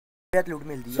लूट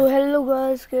मिलती है। सो हेलो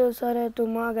गाइस के सारे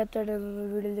तुम आ गए तेरे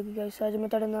वीडियो लेके गाइस आज मैं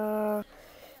तेरे नाल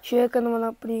शेयर करने वाला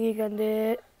अपनी की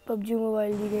कहंदे पबजी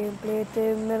मोबाइल की गेम प्ले ते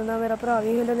मेरे नाल मेरा भरा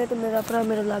भी खेलने ते मेरा भरा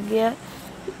मेरे लग गया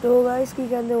तो गाइस की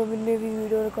कहंदे वो मैंने भी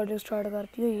वीडियो रिकॉर्डिंग स्टार्ट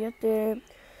करती हुई है ते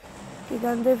की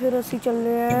कहंदे फिर असि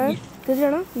चलने हैं किथे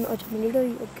जाना अच्छा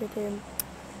मिलिटरी ओके ते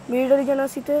मिलिटरी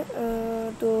जाना सी ते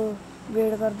तो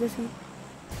वेट करदे सी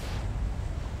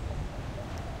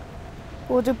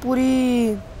वो ते पूरी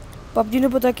पबजी ने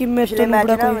पता कि मेरे तो मैच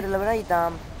बड़ा ना कोई मतलब ना इदां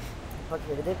ਆਪਾਂ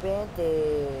ਖੇਡਦੇ ਪਏ ਤੇ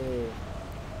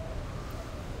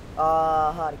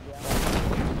ਹਾਰ ਗਿਆ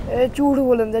ਇਹ ਝੂਠ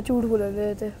ਬੋਲਣ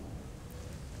ਤੇ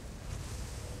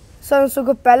ਸਾਨੂੰ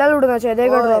ਸਗੋਂ ਪਹਿਲਾਂ ਲੁੱਟਣਾ ਚਾਹੀਦਾ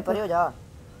ਹੈਗਾ ਡ੍ਰੌਪ ਪਰੇ ਹੋ ਜਾ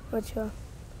ਅੱਛਾ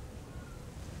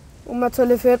ਉਹ ਮੈਂ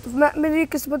ਥੱਲੇ ਫਿਰ ਮੇਰੀ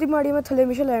ਕਿਸਮਤ ਹੀ ਮਾੜੀ ਮੈਂ ਥੱਲੇ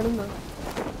ਹਮੇਸ਼ਾ ਲੈਣ ਹੁੰਦਾ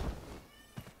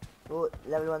ਉਹ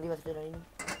ਲੈਵਲ 1 ਦੀ ਵਾਸਤੇ ਨਹੀਂ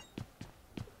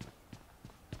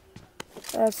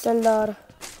SLR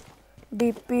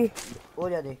DP ਹੋ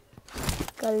ਜਾ ਦੇ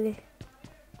ਕੱਲ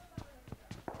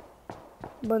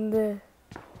ਬੰਦੇ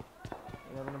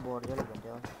ਇਹਨਾਂ ਨੂੰ ਬੋਰਡ ਜਿਹਾ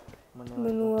ਲੱਗਦਾ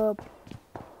ਮੈਨੂੰ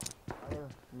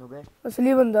ਨੂਬੇ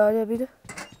ਅਸਲੀ ਬੰਦਾ ਆ ਜਾ ਵੀ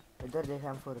ਇੱਧਰ ਦੇਖ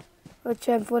M4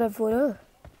 ਅੱਛਾ M4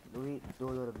 ਵੀ ਦੋ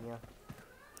ਲੱਗੀਆਂ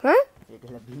ਹੈ ਇੱਕ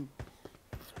ਲੱਗੀ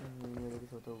ਮੇਰੇ ਦੀ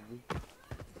ਫੋਟੋ ਹੋਊਗੀ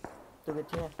ਤੂੰ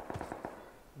ਕਿੱਥੇ ਹੈ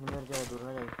ਮੇਰੇ ਜ਼ਿਆਦਾ ਦੂਰ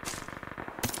ਨਾ ਜਾਈ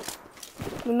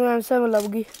ਮੈਨੂੰ M7 ਲੱਭ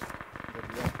ਗਈ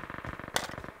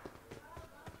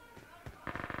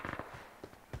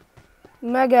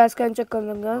मैं गैस कैन चेक कर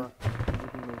लूँगा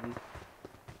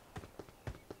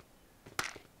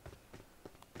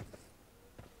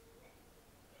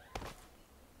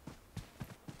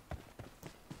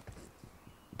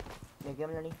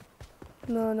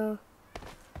ना ना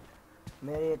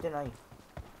मेरे इतने नहीं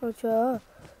अच्छा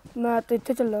मैं तो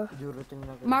इतने चला जरूरत नहीं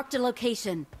ना मार्क द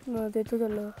लोकेशन मैं तो इतने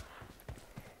चला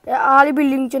ये आली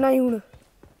बिल्डिंग च नहीं हूँ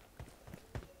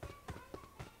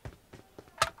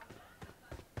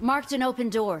Marked an open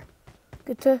door.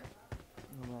 किथे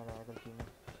मैं आया गलती में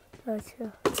अच्छा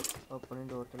ओपन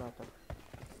डोर चलाता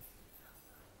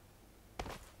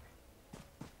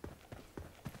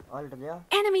ऑल्ट दिया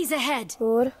Enemies ahead.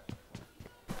 और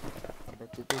अबे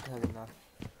कितने उठा देना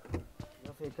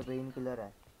ये फेक पेन किलर है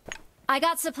I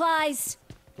got supplies.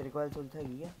 तेरे को चलता है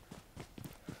क्या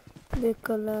देख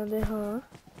कर लेंगे हाँ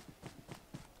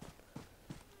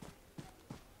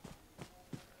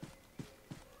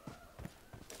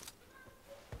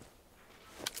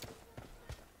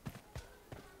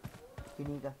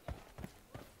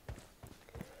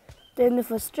तीन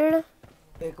फर्स्ट एड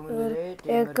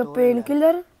एक पेन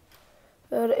किलर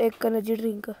और एक एनर्जी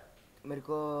ड्रिंक मेरे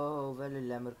को वेल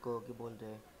ले मेरे को क्या बोलते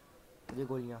हैं ये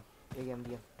गोलियां एक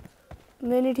एमडी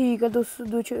नहीं ठीक है 289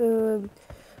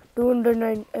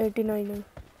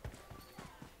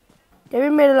 ये भी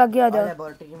मेरे लग गया जा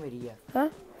लैबोरेटरी मेरी है हैं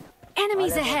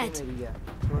Enemies ahead. मेरी है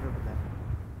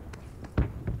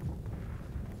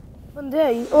बंदे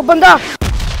आई ओ बंदा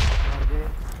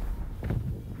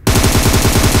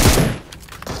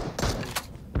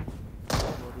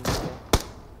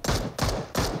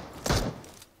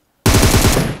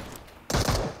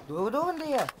दो बंदे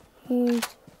हैं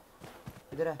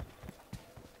इधर है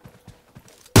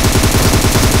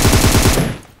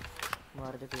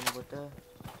मार दे कोई बहुत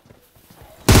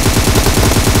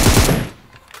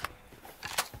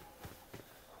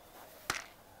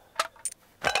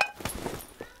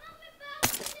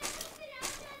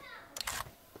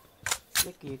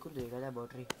ये केक को देगा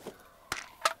लैबोरेटरी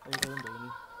अभी तो नहीं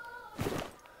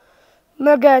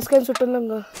मैं गैस कैन सुटन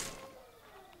लगा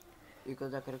एक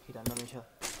जाकर रखी रहना हमेशा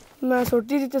मैं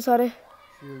सुट्टी दी ते सारे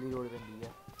फ्यूल दी लोड़ पैंदी है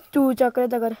तू चक ले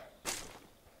कर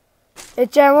ए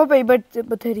चैमो पई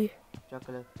बथेरी चक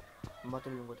ले मत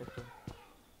लूंगा तेरे तो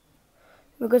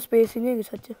मेरे को स्पेस ही नहीं है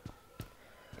सच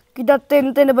किदा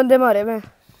तीन बंदे मारे मैं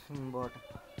बॉट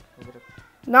इधर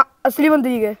ना असली बंदे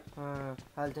ही गए हां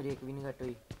हाल तेरी एक भी नहीं घट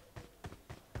हुई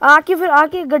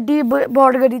आके गड्डी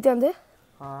बॉट गड्डी ते आंदे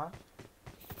हां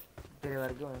तेरे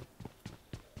वर्गे होने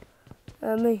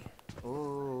नहीं ओ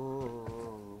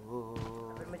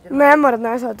मैं मरना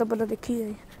है साथ तो पता देखी है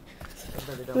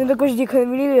मैंने तो कुछ दिखाई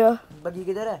भी नहीं दिया बगी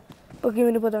किधर है बाकी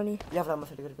मैंने पता नहीं या फ्लामा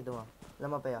सेट करके दवा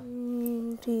लम्मा पया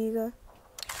ठीक है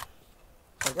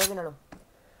फर्क है कि ना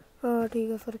हाँ ठीक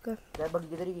है फर्क है क्या बगी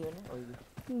किधर ही गई है ना ओए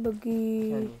बगी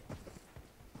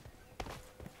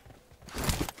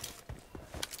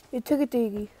इत्थे किते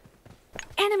गई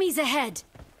Enemies ahead.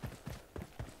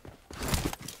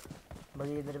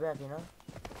 बगी इधर पे आके ना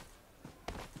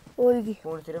होगी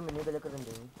फोन सिर्फ मैंने पहले कर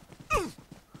देंगे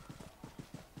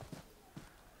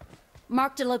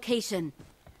Marked a location.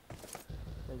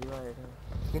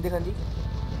 किंदे खांदी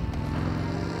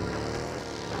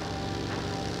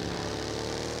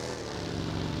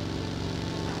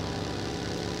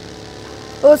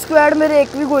वो स्क्वाड मेरे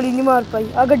एक भी गोली नहीं मार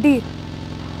पाई। आ गड्डी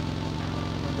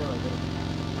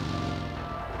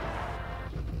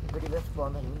गड्डी का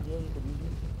स्पॉन नहीं दिया ये कभी भी।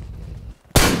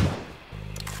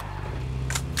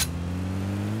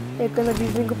 एक एनर्जी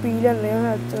ड्रिंक पी लेने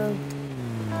हैं तो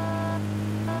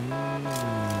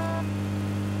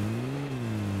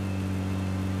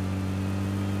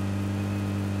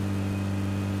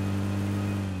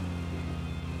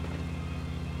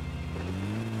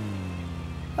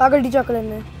आ गड्डी चक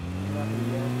लेने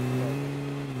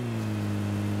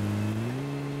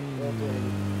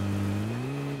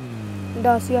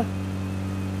डासिया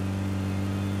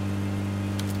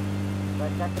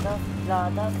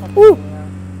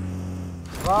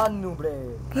वाह नूबड़े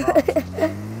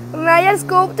मैं यार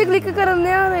स्कोप ते क्लिक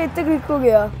करने और इत्ते क्लिक हो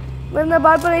गया। मेरे ना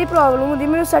बार बार यही प्रॉब्लम होती,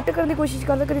 मैं सेट करने की कोशिश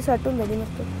करता कभी सेट होंदा नहीं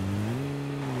मतलब।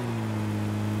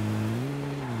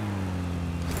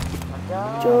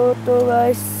 तो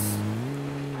गाइस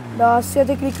डासिया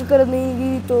ते क्लिक करने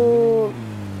की तो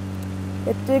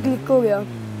इत्ते क्लिक हो गया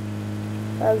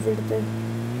एग्जिट ते।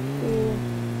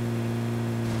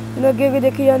 तो अगे भी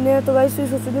देखी जाने हैं तो गाइस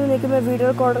सोचते होने कि मैं वीडियो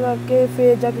रिकॉर्ड करके फिर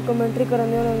जाके कमेंट्री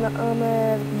करने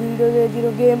मैं वीडियो दे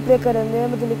जो गेम प्ले करने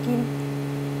मतलब कि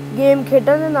गेम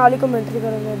खेडने नाल ही कमेंट्री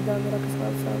करने इदा मेरा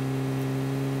हिसाब साहब।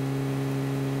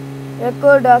 एक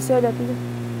और डासिया जाती है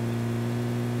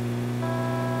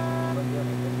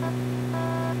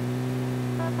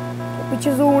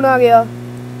पीछे जून आ गया।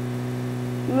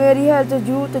 मेरी हेल्थ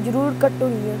जरूर कट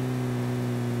हुई है।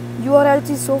 Your health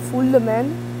is so full man.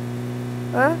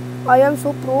 I am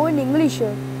so pro in English.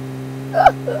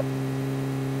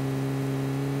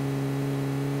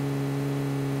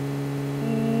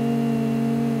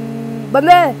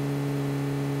 बंदे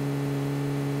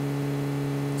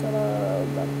चलो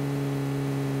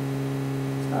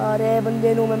सारे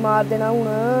बंदे नू मैं मार देना हूं।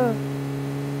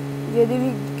 जेदी भी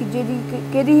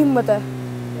केदी हिम्मत है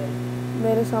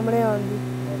मेरे सामने आने दी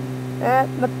है।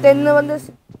 मैं 3 बंदे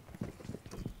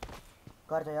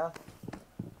कर जा।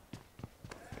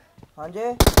 हाँ जी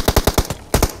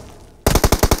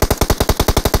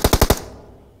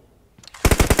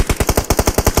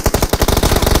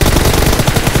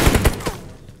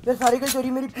ये सारी गल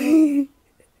चोरी मेरी पी।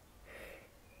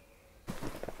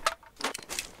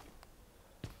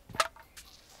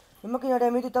 मैं कितना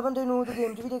डैमेज दिता बंदे नू तो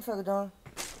गेम च भी देख सकदा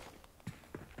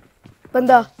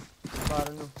बंदा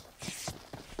मार नू।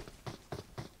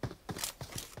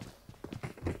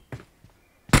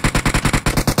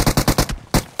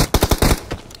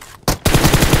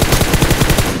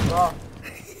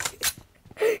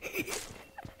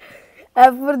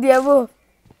 एफ पर दिया वो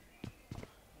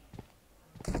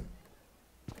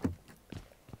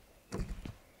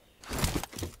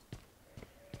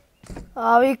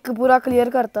एक पूरा क्लियर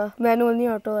करता मैनुअल नहीं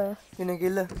ऑटो है। कितने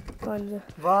किल 5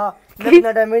 वाह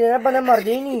कितना डैमेज है ना बंदा मर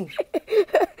जाए नहीं।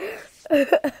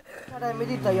 कितना डैमेज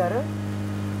दिता यार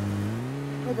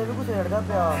मैं भी कुछ लड़दा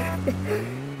पिया।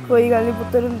 कोई गल नहीं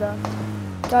पुत्तर हुंदा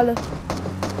चल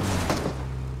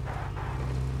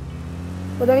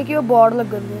पता नहीं कि वो बॉर्ड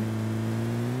लगन दे।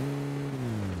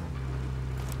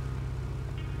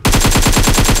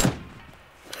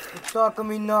 तो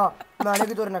कमीना मैंने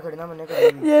की तोरना खड़ना मैंने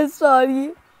कभी ये सॉरी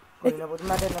कोई ना पुੱਤ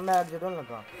मैं तेरे मैं एग्जिट होने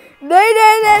लगा। नहीं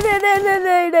नहीं नहीं नहीं नहीं नहीं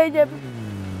नहीं नहीं जब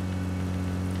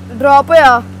ड्रॉप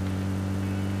होया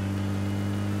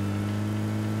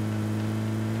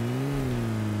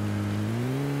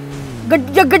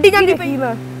गड्डी जांदी पई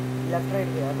मैं लेफ्ट राइट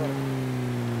गया फिर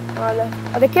हां ले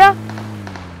आ देखया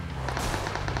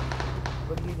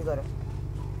बंदी नहीं कर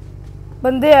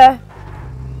बंदे है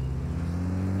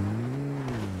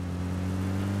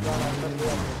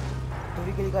तू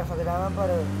भी किल कर सकदा ना पर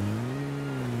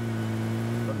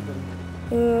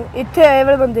इत्थे आए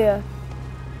वाले बंदे है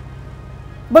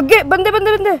बग्गे बंदे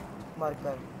बंदे बंदे मार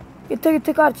कर इत्थे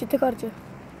इत्थे घर च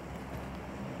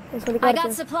इस वाले I घर got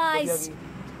च supplies. घर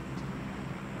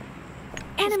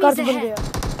Enemies च बंदे ahead.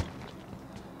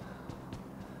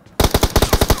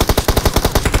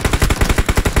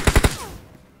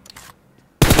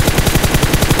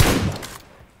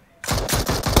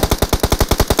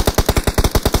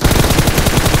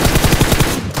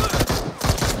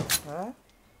 है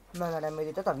मैं डैमेज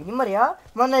दिता तभी नहीं मरिया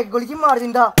मैं एक गोली च मार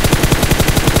दिंदा।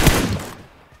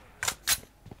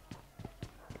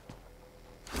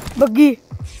 बग्गी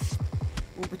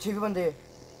वो पीछे भी बंदे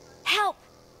Help!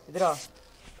 इधर आ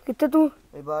कित्थे तू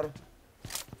एक बार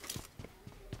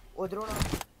उधर होना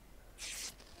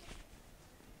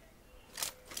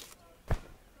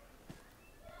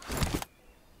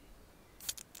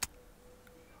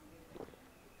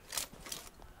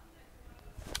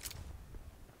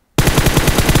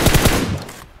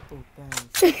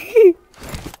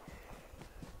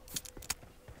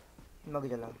आगे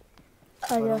चला आ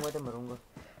जा। मरूंगा तो मरूंगा।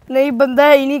 नहीं बंदा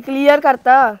है ही नहीं, क्लियर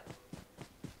करता।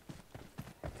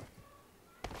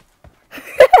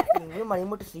 ये माड़ी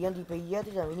मोटी सीयां दी पई है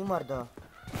ते जावी नहीं मारदा।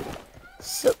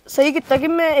 सही किता कि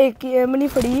मैं एक एम नहीं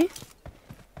फड़ी,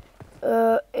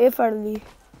 ये फड़ ली।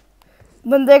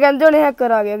 बंदे कहते होने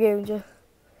हैकर आ गया गेम च,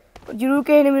 जरूर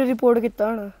किसी ने मेरी रिपोर्ट किया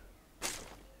होना।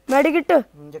 मेडिकिट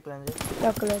चक लेंगे,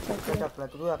 चक ले चक ले। चक ले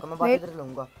तू आके मैं बाकी तेरे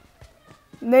लूंगा।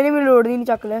 नहीं मेरी लोड नहीं,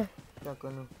 चक ले। चक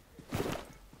नु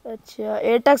अच्छा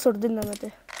एयर टैग सुट दिना मैं ते,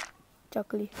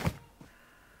 चक ली।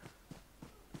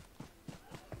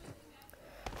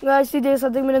 गाइस देख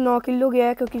सकते हो मेरे 9 किलो गया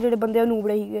है क्योंकि जेडे बंदे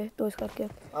नूबड़े ही गए तो इस करके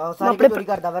सारी चोरी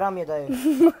करदा वा रामी दा है।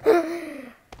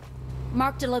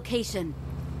 Marked a location.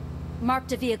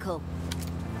 Marked a vehicle.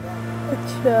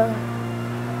 अच्छा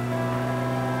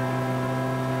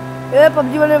ये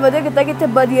पबजी वाले ने वजह किता कि इतने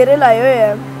बधियरे लाए हुए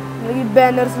हैं, मतलब कि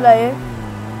बैनर्स लाए।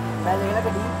 मैं ले ला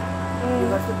गड्डी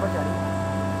रिवर्स से ऊपर चली।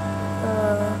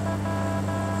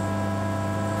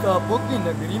 सांपों की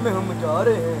नगरी में हम जा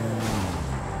रहे हैं।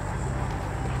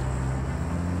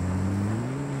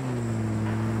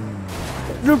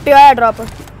 लुटिया है ड्रॉप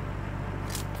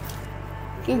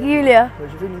की लिया।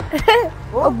 कुछ भी नहीं।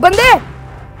 ओ बंदे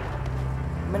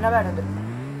मैं ना बैठा अंदर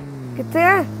कितने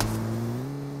हैं?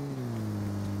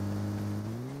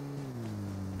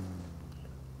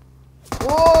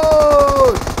 ओ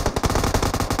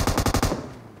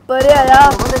परे आया,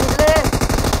 बंदे निकले।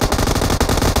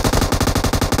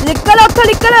 निकल उठो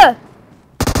निकल।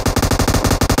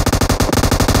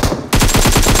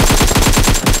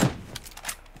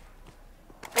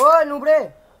 ओ नूबड़े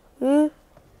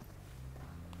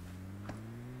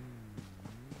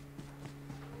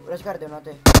रश कर दे ना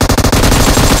ते।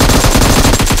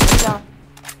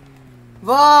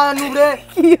 वाह नूबड़े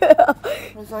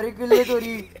सारी किल्ले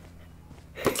चोरी।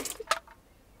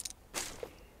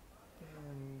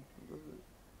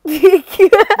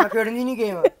 मैं खेड़नी नहीं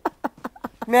गेम,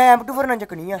 मैं M24 ना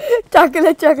चकनी है। चक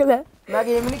ले चक ले। मैं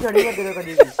गेम नहीं खेड़नी अगे तो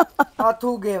कभी भी।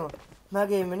 हाथू गेम मैं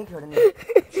गेम नहीं खेड़नी।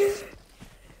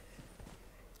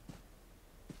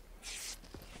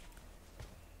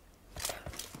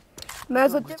 मैं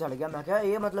सोचा चल गया, मैं क्या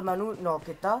ये मतलब मैनू नॉक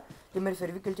किया ते मेरे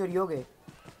फिर भी किल चोरी हो गए।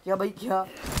 क्या भाई क्या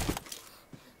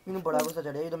मैनू बड़ा गुस्सा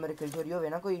चढ़िया जो मेरे किल चोरी होवे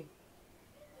ना कोई।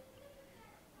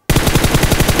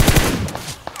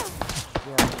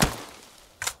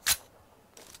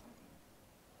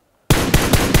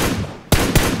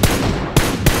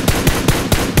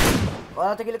 और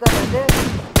आते किल कर लेंगे।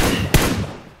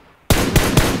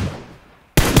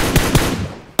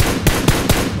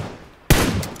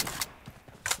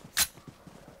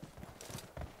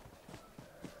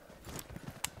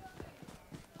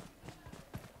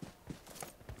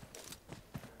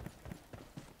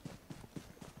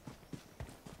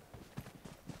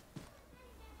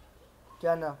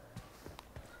 क्या ना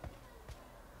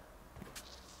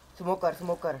स्मोक कर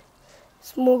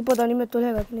स्मोक पता नहीं मेरे तो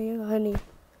हैगा कि नहीं है नहीं।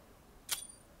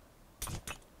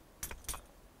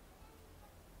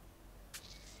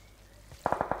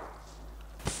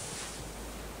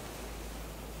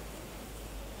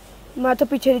 मैं तो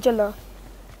पीछे नहीं चलना।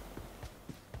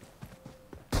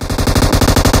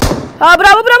 हाँ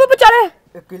ब्रावो ब्रावो बचा ले।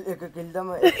 एक किल दा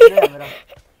एक किल है मेरा।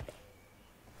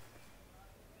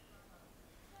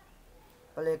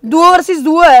 पहले 2 वर्सेस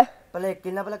 2 है। पहले एक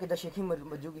किल ना पहले किदा शेखी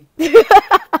मजूगी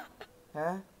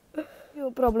हैं। यो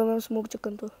प्रॉब्लम है स्मोक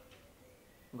चक्कन तो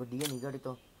गड्डी है नहीं गाड़ी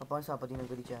तो अपन सापती ना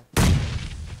गड़ी चा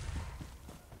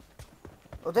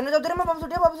उधर मैं वापस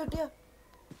उठिया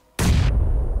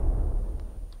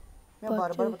मैं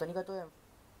बार-बार पता नहीं का तो है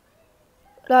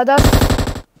राधा।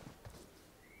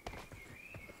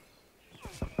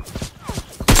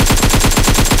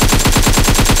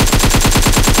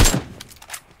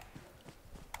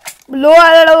 लो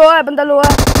है बंदा लो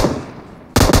है।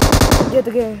 जीत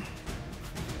गए।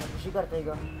 खुशी करते हैं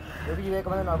जो भी एक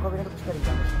बंदा नॉक हो गया तो कुछ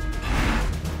करेगा।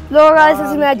 लो गाइस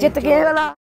इसमें जीत गए वाला।